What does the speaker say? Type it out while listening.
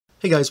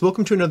Hey guys,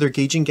 welcome to another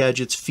Gauging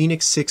Gadgets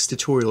Fenix 6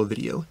 tutorial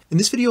video. In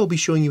this video I'll be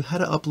showing you how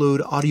to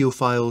upload audio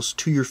files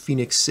to your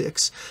Fenix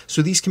 6.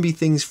 So these can be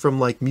things from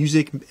like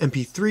music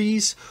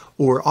MP3s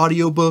or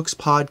audiobooks,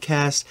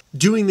 podcasts.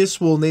 Doing this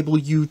will enable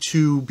you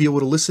to be able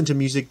to listen to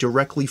music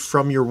directly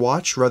from your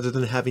watch rather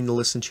than having to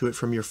listen to it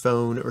from your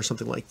phone or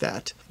something like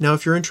that. Now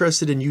if you're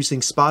interested in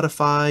using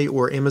Spotify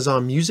or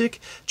Amazon Music,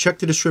 check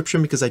the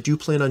description because I do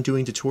plan on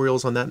doing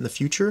tutorials on that in the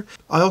future.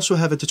 I also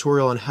have a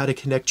tutorial on how to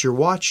connect your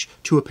watch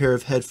to a pair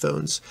of headphones.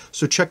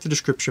 So check the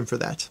description for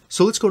that.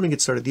 So let's go ahead and get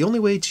started. The only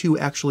way to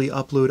actually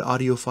upload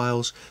audio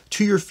files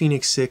to your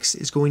Fenix 6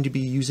 is going to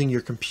be using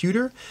your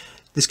computer.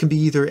 This can be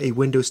either a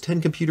Windows 10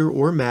 computer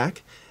or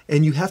Mac,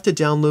 and you have to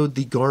download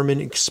the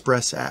Garmin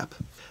Express app.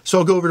 So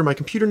I'll go over to my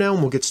computer now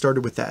and we'll get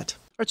started with that.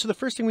 All right, so the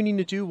first thing we need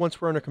to do once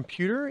we're on our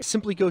computer is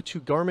simply go to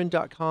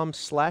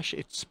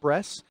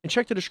garmin.com/express and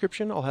check the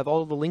description. I'll have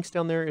all of the links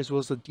down there as well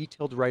as a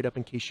detailed write-up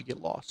in case you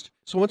get lost.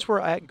 So once we're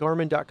at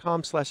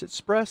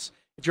garmin.com/express,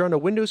 if you're on a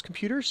Windows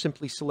computer,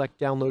 simply select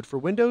Download for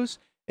Windows.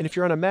 And if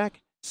you're on a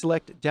Mac,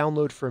 select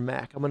Download for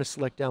Mac. I'm going to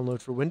select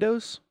Download for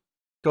Windows.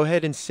 Go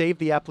ahead and save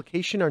the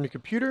application on your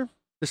computer.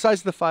 The size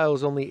of the file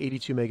is only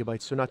 82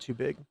 megabytes, so not too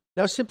big.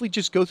 Now simply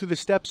just go through the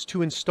steps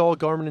to install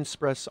Garmin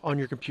Express on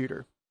your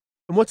computer.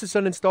 And once it's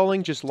done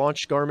installing, just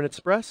launch Garmin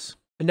Express.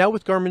 And now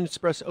with Garmin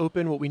Express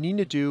open, what we need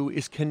to do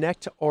is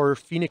connect our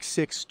Fenix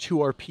 6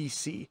 to our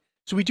PC.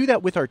 So we do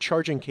that with our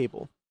charging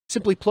cable.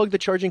 Simply plug the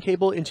charging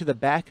cable into the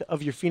back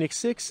of your Fenix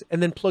 6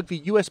 and then plug the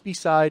USB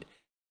side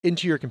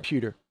into your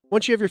computer.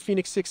 Once you have your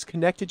Fenix 6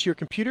 connected to your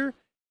computer,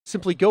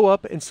 simply go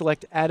up and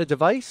select Add a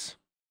Device.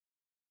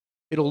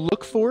 It'll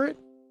look for it,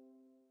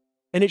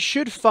 and it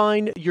should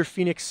find your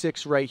Fenix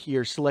 6 right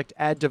here. Select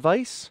Add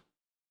Device,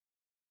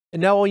 and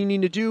now all you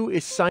need to do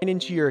is sign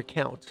into your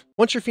account.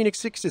 Once your Fenix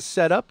 6 is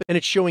set up and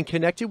it's showing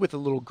connected with a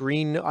little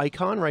green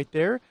icon right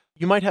there,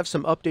 you might have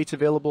some updates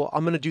available.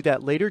 I'm going to do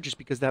that later just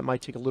because that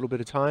might take a little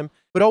bit of time.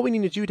 But all we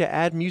need to do to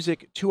add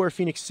music to our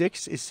Fenix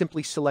 6 is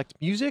simply select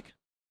Music.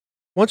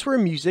 Once we're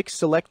in Music,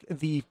 select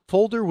the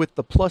folder with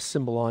the plus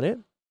symbol on it.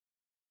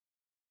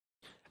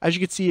 As you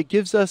can see, it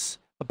gives us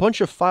a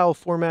bunch of file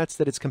formats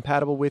that it's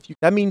compatible with.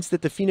 That means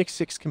that the Fenix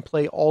 6 can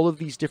play all of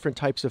these different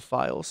types of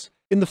files.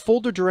 In the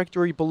folder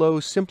directory below,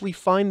 simply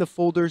find the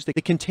folders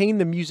that contain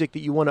the music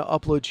that you want to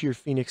upload to your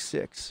Fenix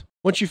 6.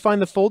 Once you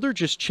find the folder,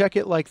 just check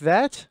it like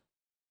that,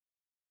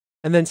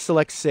 and then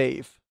select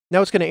Save.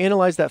 Now it's going to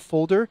analyze that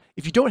folder.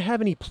 If you don't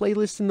have any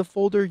playlists in the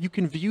folder, you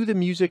can view the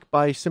music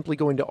by simply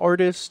going to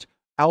Artist,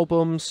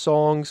 Albums,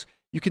 Songs.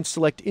 You can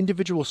select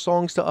individual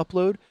songs to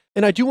upload.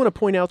 And I do want to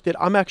point out that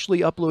I'm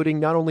actually uploading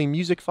not only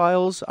music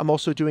files, I'm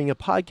also doing a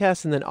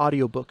podcast and then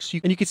audiobooks.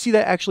 And you can see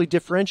that actually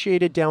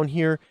differentiated down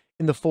here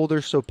in the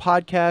folder. So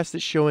podcast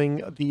is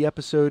showing the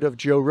episode of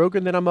Joe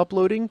Rogan that I'm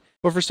uploading,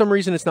 but for some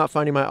reason it's not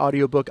finding my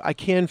audiobook. I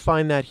can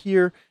find that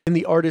here in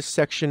the artist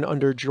section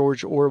under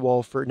George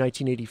Orwell for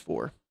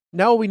 1984.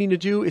 Now all we need to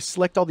do is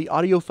select all the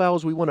audio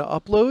files we want to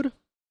upload.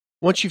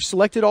 Once you've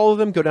selected all of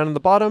them, go down to the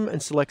bottom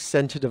and select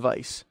Send to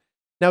Device.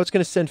 Now it's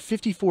going to send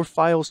 54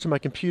 files to my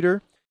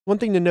computer. One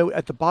thing to note,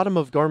 at the bottom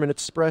of Garmin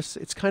Express,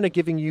 it's kind of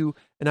giving you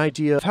an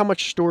idea of how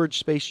much storage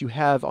space you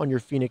have on your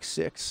Fenix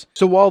 6.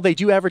 So while they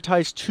do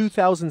advertise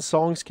 2,000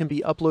 songs can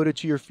be uploaded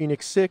to your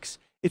Fenix 6,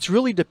 it's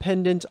really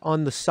dependent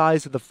on the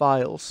size of the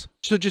files.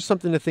 So just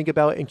something to think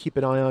about and keep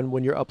an eye on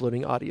when you're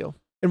uploading audio.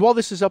 And while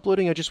this is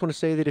uploading, I just want to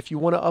say that if you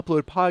want to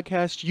upload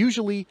podcasts,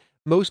 usually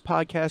most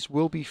podcasts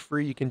will be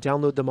free. You can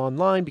download them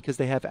online because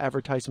they have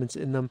advertisements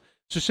in them.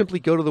 So simply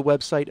go to the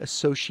website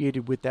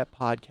associated with that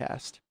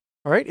podcast.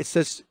 All right, it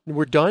says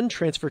we're done,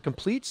 transfer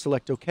complete,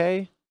 select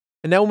OK.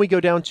 And now when we go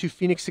down to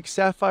Fenix 6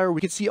 Sapphire,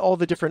 we can see all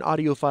the different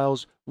audio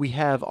files we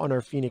have on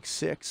our Fenix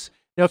 6.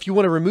 Now, if you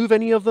want to remove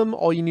any of them,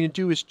 all you need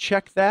to do is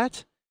check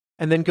that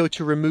and then go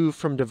to Remove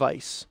from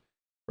Device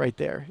right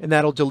there. And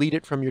that'll delete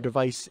it from your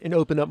device and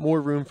open up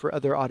more room for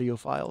other audio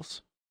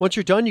files. Once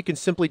you're done, you can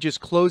simply just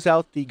close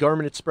out the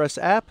Garmin Express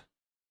app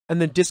and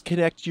then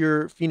disconnect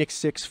your Fenix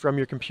 6 from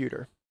your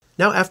computer.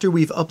 Now, after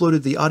we've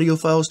uploaded the audio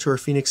files to our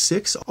Fenix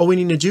 6, all we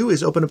need to do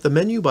is open up the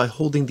menu by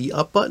holding the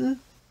up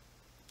button,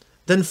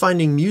 then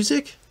finding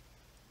Music.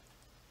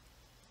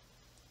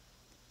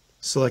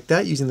 Select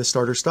that using the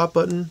Start or Stop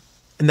button,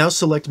 and now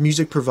select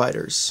Music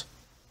Providers.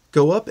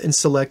 Go up and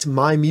select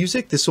My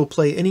Music. This will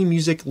play any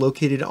music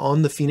located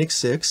on the Fenix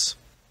 6.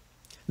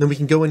 Then we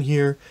can go in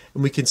here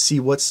and we can see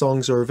what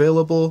songs are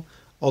available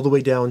all the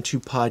way down to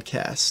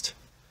Podcast,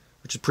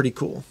 which is pretty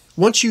cool.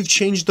 Once you've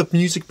changed the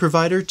music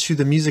provider to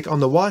the music on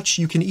the watch,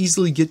 you can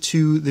easily get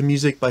to the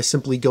music by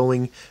simply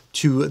going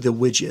to the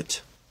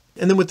widget.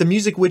 And then with the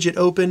music widget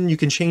open, you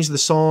can change the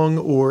song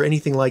or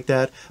anything like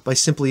that by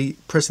simply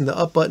pressing the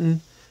up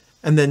button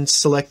and then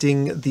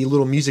selecting the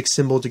little music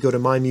symbol to go to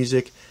My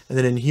Music. And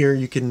then in here,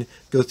 you can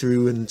go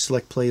through and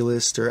select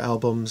playlist or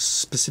albums,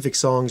 specific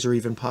songs, or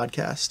even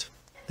podcast.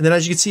 And then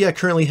as you can see, I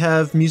currently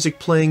have music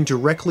playing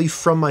directly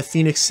from my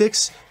Fenix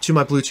 6 to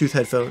my Bluetooth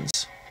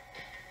headphones.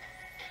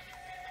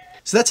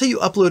 So that's how you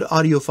upload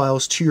audio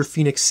files to your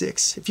Fenix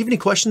 6. If you have any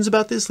questions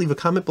about this, leave a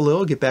comment below.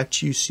 I'll get back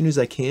to you as soon as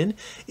I can.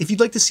 If you'd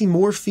like to see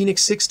more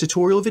Fenix 6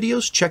 tutorial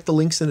videos, check the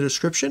links in the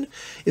description.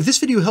 If this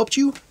video helped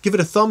you, give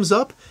it a thumbs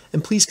up,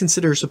 and please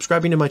consider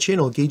subscribing to my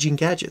channel, Gauging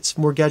Gadgets,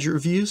 for more gadget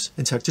reviews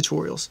and tech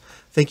tutorials.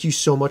 Thank you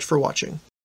so much for watching.